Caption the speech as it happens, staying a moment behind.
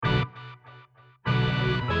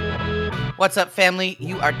What's up, family?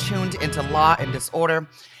 You are tuned into Law and Disorder,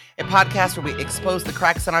 a podcast where we expose the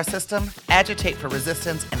cracks in our system, agitate for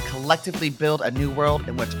resistance, and collectively build a new world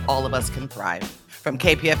in which all of us can thrive. From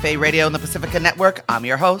KPFA Radio and the Pacifica Network, I'm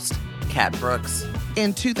your host, Kat Brooks.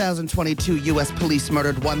 In 2022, U.S. police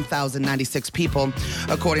murdered 1,096 people.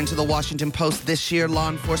 According to the Washington Post, this year, law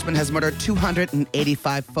enforcement has murdered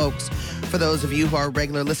 285 folks. For those of you who are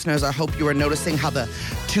regular listeners, I hope you are noticing how the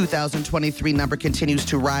 2023 number continues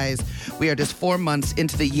to rise. We are just 4 months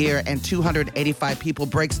into the year, and 285 people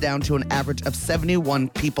breaks down to an average of 71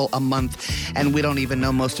 people a month, and we don't even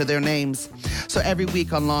know most of their names. So every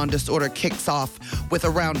week on Law and Disorder kicks off with a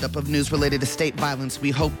roundup of news related to state violence.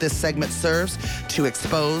 We hope this segment serves to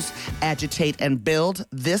expose, agitate, and build.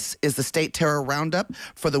 This is the State Terror Roundup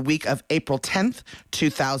for the week of April 10th,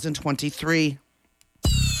 2023.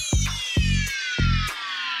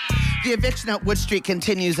 The eviction at Wood Street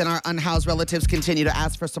continues, and our unhoused relatives continue to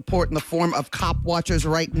ask for support in the form of cop watchers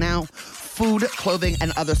right now, food, clothing,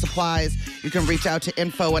 and other supplies. You can reach out to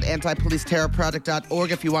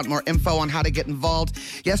info@antipoliceterrorproject.org if you want more info on how to get involved.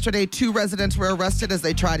 Yesterday, 2 residents were arrested as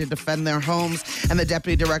they tried to defend their homes, and the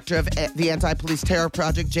deputy director of the Anti-Police Terror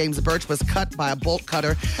Project, James Birch, was cut by a bolt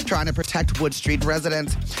cutter trying to protect Wood Street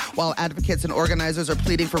residents. While advocates and organizers are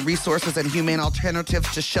pleading for resources and humane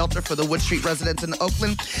alternatives to shelter for the Wood Street residents in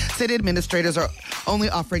Oakland, city administrators are only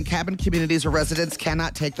offering cabin communities where residents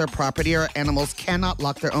cannot take their property or animals cannot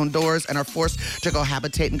lock their own doors and are forced to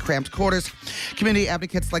cohabitate in cramped quarters. Community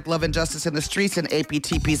advocates like Love and Justice in the Streets and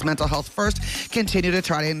APTP's Mental Health First continue to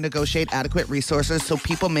try to negotiate adequate resources so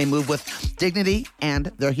people may move with dignity and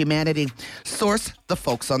their humanity. Source: the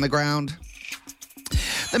folks on the ground.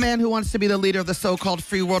 The man who wants to be the leader of the so-called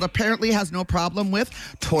free world apparently has no problem with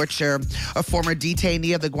torture. A former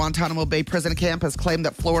detainee of the Guantanamo Bay prison camp has claimed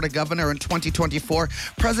that Florida governor and 2024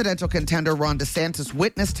 presidential contender Ron DeSantis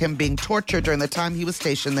witnessed him being tortured during the time he was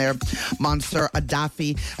stationed there. Mansour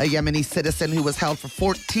Gaddafi, a Yemeni citizen who was held for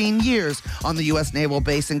 14 years on the U.S. naval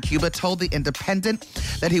base in Cuba, told The Independent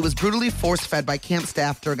that he was brutally force-fed by camp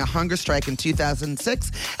staff during a hunger strike in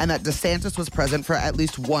 2006 and that DeSantis was present for at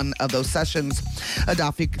least one of those sessions.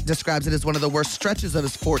 Gaddafi describes it as one of the worst stretches of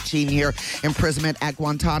his 14-year imprisonment at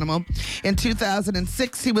Guantanamo. In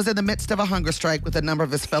 2006, he was in the midst of a hunger strike with a number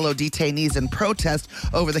of his fellow detainees in protest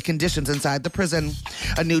over the conditions inside the prison.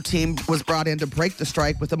 A new team was brought in to break the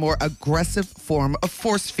strike with a more aggressive form of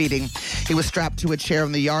force feeding. He was strapped to a chair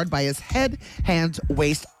in the yard by his head, hands,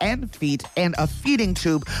 waist, and feet, and a feeding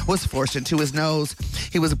tube was forced into his nose.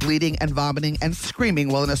 He was bleeding and vomiting and screaming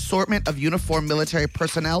while an assortment of uniformed military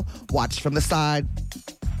personnel watched from the side.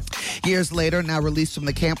 Years later, now released from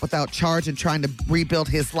the camp without charge and trying to rebuild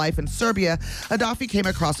his life in Serbia, Gaddafi came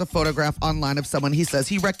across a photograph online of someone he says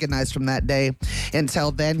he recognized from that day.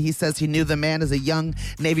 Until then, he says he knew the man as a young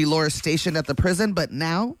Navy lawyer stationed at the prison, but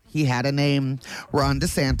now he had a name: Ron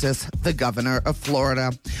DeSantis, the governor of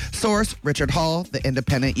Florida. Source: Richard Hall, The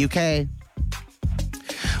Independent UK.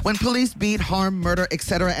 When police beat, harm, murder,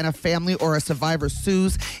 etc., and a family or a survivor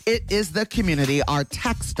sues, it is the community, our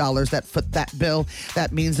tax dollars, that foot that bill.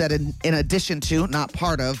 That means that in addition to, not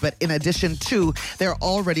part of, but in addition to their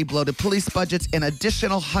already bloated police budgets, an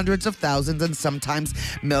additional hundreds of thousands and sometimes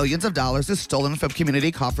millions of dollars is stolen from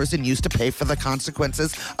community coffers and used to pay for the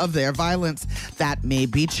consequences of their violence. That may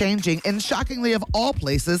be changing in, shockingly of all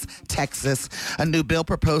places, Texas. A new bill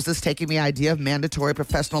proposes taking the idea of mandatory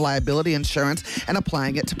professional liability insurance and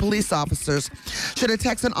applying it to police officers. Should a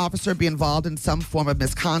Texan officer be involved in some form of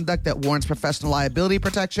misconduct that warrants professional liability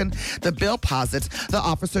protection, the bill posits the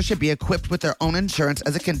officer should be equipped with their own insurance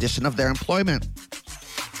as a condition of their employment.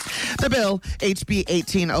 The bill, HB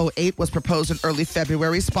 1808, was proposed in early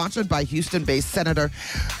February, sponsored by Houston-based Senator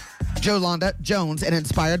Jolanda Jones, and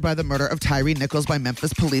inspired by the murder of Tyree Nichols by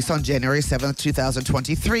Memphis police on January 7th,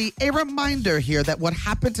 2023. A reminder here that what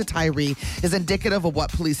happened to Tyree is indicative of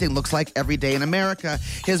what policing looks like every day in America.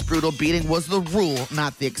 His brutal beating was the rule,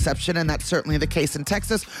 not the exception, and that's certainly the case in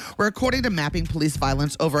Texas, where according to Mapping Police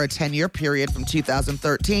Violence over a 10-year period from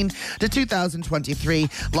 2013 to 2023,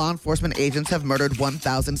 law enforcement agents have murdered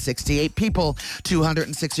 1,068 people.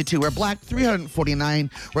 262 were black, 349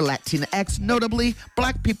 were Latinx. Notably,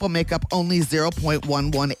 black people make up only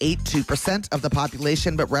 0.1182% of the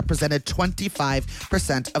population, but represented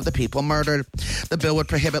 25% of the people murdered. The bill would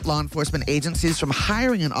prohibit law enforcement agencies from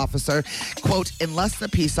hiring an officer, quote, unless the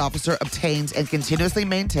peace officer obtains and continuously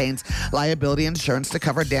maintains liability insurance to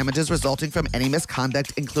cover damages resulting from any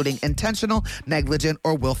misconduct, including intentional, negligent,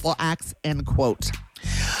 or willful acts, end quote.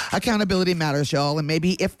 Accountability matters, y'all, and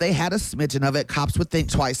maybe if they had a smidgen of it, cops would think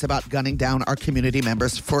twice about gunning down our community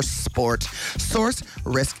members for sport. Source: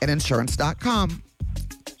 riskandinsurance.com.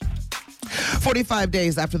 45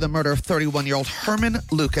 days after the murder of 31-year-old Herman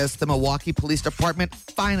Lucas, the Milwaukee Police Department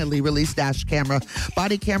finally released dash camera,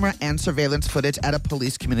 body camera, and surveillance footage at a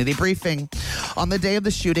police community briefing. On the day of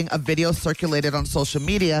the shooting, a video circulated on social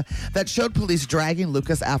media that showed police dragging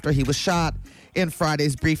Lucas after he was shot. In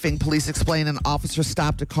Friday's briefing, police explained an officer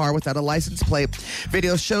stopped a car without a license plate.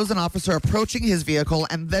 Video shows an officer approaching his vehicle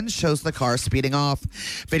and then shows the car speeding off.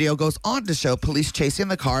 Video goes on to show police chasing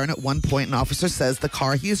the car, and at one point, an officer says the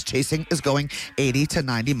car he is chasing is going 80 to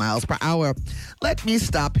 90 miles per hour. Let me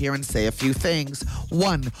stop here and say a few things.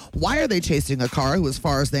 1, why are they chasing a car who, as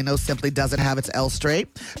far as they know, simply doesn't have its L straight?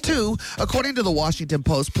 2, according to the Washington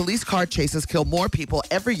Post, police car chases kill more people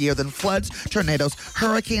every year than floods, tornadoes,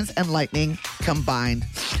 hurricanes, and lightning combined.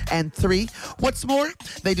 And 3, what's more,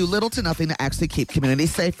 they do little to nothing to actually keep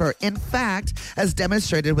communities safer. In fact, as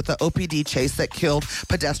demonstrated with the OPD chase that killed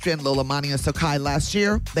pedestrian Lolamania Sokai last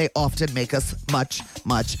year, they often make us much,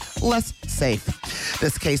 much less safe.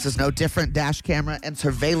 This case is no different. Dash camera and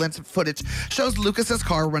surveillance footage shows Lucas's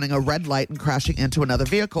car running a red light and crashing into another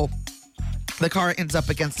vehicle. The car ends up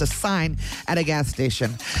against a sign at a gas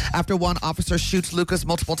station. After one officer shoots Lucas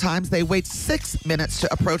multiple times, they wait 6 minutes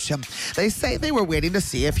to approach him. They say they were waiting to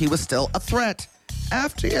see if he was still a threat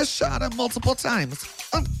after he has shot him multiple times.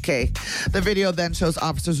 Okay. The video then shows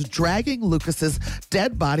officers dragging Lucas's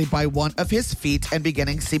dead body by one of his feet and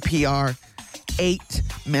beginning CPR 8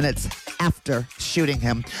 minutes after shooting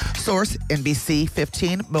him. Source, NBC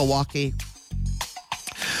 15, Milwaukee.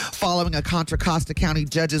 Following a Contra Costa County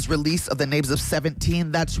judge's release of the names of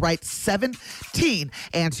 17, that's right, 17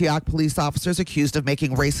 Antioch police officers accused of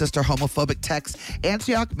making racist or homophobic texts,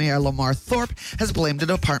 Antioch Mayor Lamar Thorpe has blamed the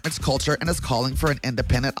department's culture and is calling for an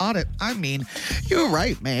independent audit. I mean, you're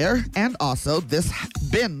right, Mayor. And also, this has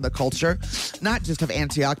been the culture, not just of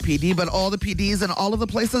Antioch PD, but all the PDs in all of the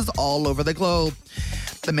places all over the globe.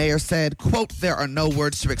 The mayor said, quote, "There are no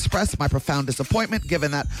words to express my profound disappointment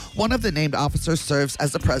given that one of the named officers serves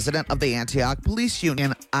as the president of the Antioch Police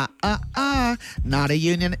Union." Not a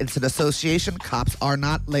union. It's an association. Cops are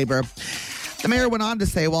not labor. The mayor went on to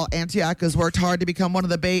say, while Antioch has worked hard to become one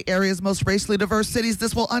of the Bay Area's most racially diverse cities,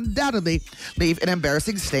 this will undoubtedly leave an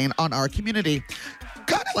embarrassing stain on our community.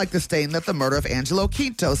 Kind of like the stain that the murder of Angelo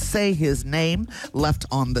Quinto, say his name, left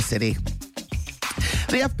on the city.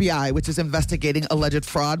 The FBI, which is investigating alleged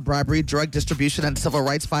fraud, bribery, drug distribution, and civil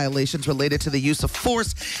rights violations related to the use of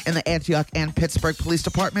force in the Antioch and Pittsburgh police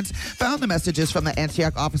departments, found the messages from the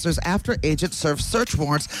Antioch officers after agents served search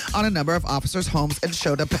warrants on a number of officers' homes and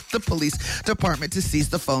showed up at the police department to seize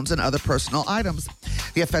the phones and other personal items.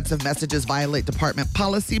 The offensive messages violate department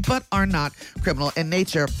policy but are not criminal in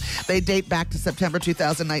nature. They date back to September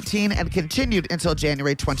 2019 and continued until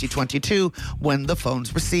January 2022 when the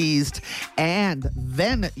phones were seized. And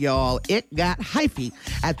then, y'all, it got hyphy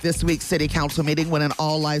at this week's city council meeting when an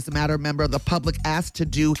All Lives Matter member of the public asked to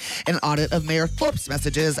do an audit of Mayor Thorpe's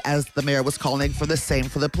messages, as the mayor was calling for the same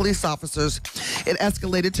for the police officers. It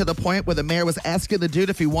escalated to the point where the mayor was asking the dude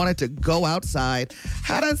if he wanted to go outside.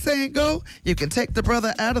 How that saying go? You can take the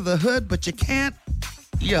brother out of the hood, but you can't.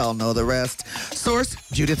 Y'all know the rest. Source,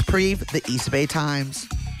 Judith Preve, the East Bay Times.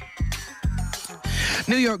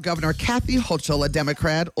 New York Governor Kathy Hochul, a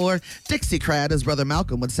Democrat, or Dixiecrat, as Brother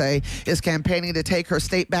Malcolm would say, is campaigning to take her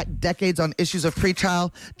state back decades on issues of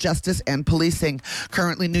pretrial justice and policing.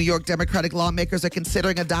 Currently, New York Democratic lawmakers are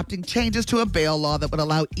considering adopting changes to a bail law that would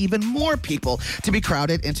allow even more people to be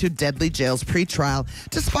crowded into deadly jails pretrial,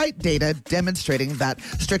 despite data demonstrating that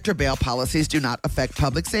stricter bail policies do not affect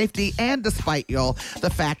public safety, and despite, y'all, the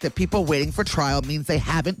fact that people waiting for trial means they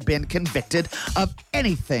haven't been convicted of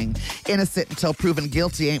anything. Innocent until proven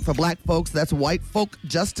guilty ain't for black folks. That's white folk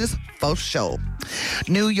justice for sure.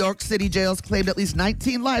 New York City jails claimed at least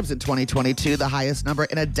 19 lives in 2022, the highest number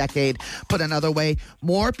in a decade. Put another way,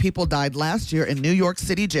 more people died last year in New York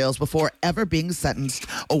City jails before ever being sentenced,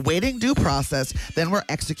 awaiting due process, than were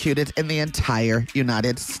executed in the entire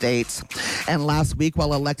United States. And last week,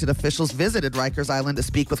 while elected officials visited Rikers Island to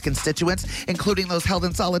speak with constituents, including those held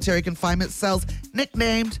in solitary confinement cells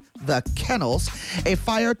nicknamed the Kennels, a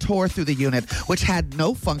fire tore through the unit, which had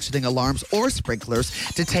no functioning alarms or sprinklers.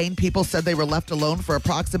 Detained people said they were left alone for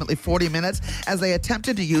approximately 40 minutes as they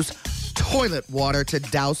attempted to use toilet water to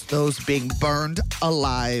douse those being burned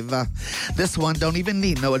alive. This one don't even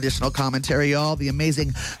need no additional commentary, y'all. The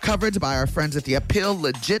amazing coverage by our friends at The Appeal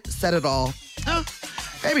legit said it all.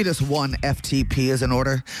 Maybe just one FTP is in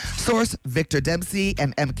order. Source, Victor Dempsey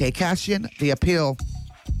and MK Cashian, The Appeal.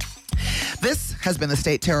 This has been the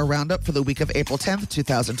State Terror Roundup for the week of April 10th,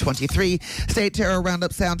 2023. State Terror Roundup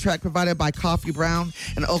soundtrack provided by Coffee Brown,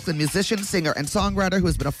 an Oakland musician, singer, and songwriter who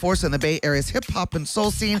has been a force in the Bay Area's hip-hop and soul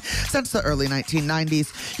scene since the early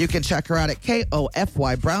 1990s. You can check her out at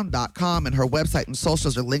kofybrown.com, and her website and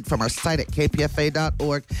socials are linked from our site at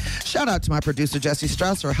kpfa.org. Shout out to my producer, Jesse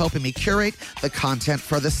Strauss, for helping me curate the content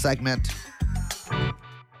for this segment.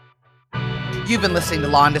 You've been listening to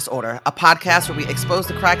Law and Disorder, a podcast where we expose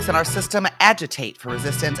the cracks in our system, agitate for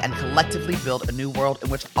resistance, and collectively build a new world in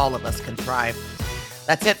which all of us can thrive.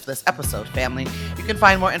 That's it for this episode, family. You can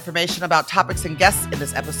find more information about topics and guests in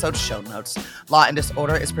this episode's show notes. Law and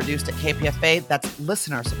Disorder is produced at KPFA, that's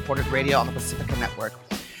listener-supported radio on the Pacifica Network.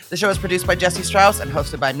 The show is produced by Jesse Strauss and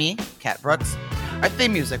hosted by me, Kat Brooks. Our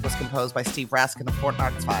theme music was composed by Steve Raskin of Fort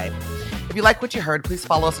Knox 5. If you like what you heard, please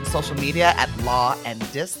follow us on social media at Law and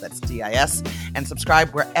Dis, that's D-I-S, and subscribe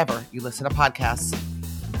wherever you listen to podcasts.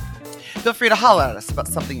 Feel free to holler at us about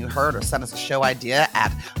something you heard or send us a show idea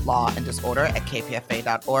at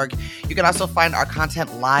lawanddisorder@kpfa.org. You can also find our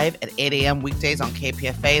content live at 8 a.m. weekdays on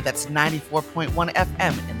KPFA, that's 94.1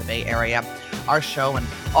 FM in the Bay Area. Our show and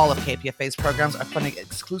all of KPFA's programs are funded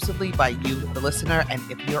exclusively by you, the listener, and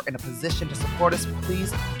if you're in a position to support us,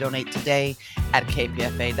 please donate today at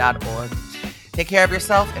kpfa.org. Take care of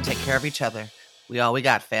yourself and take care of each other. We all we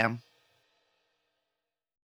got, fam.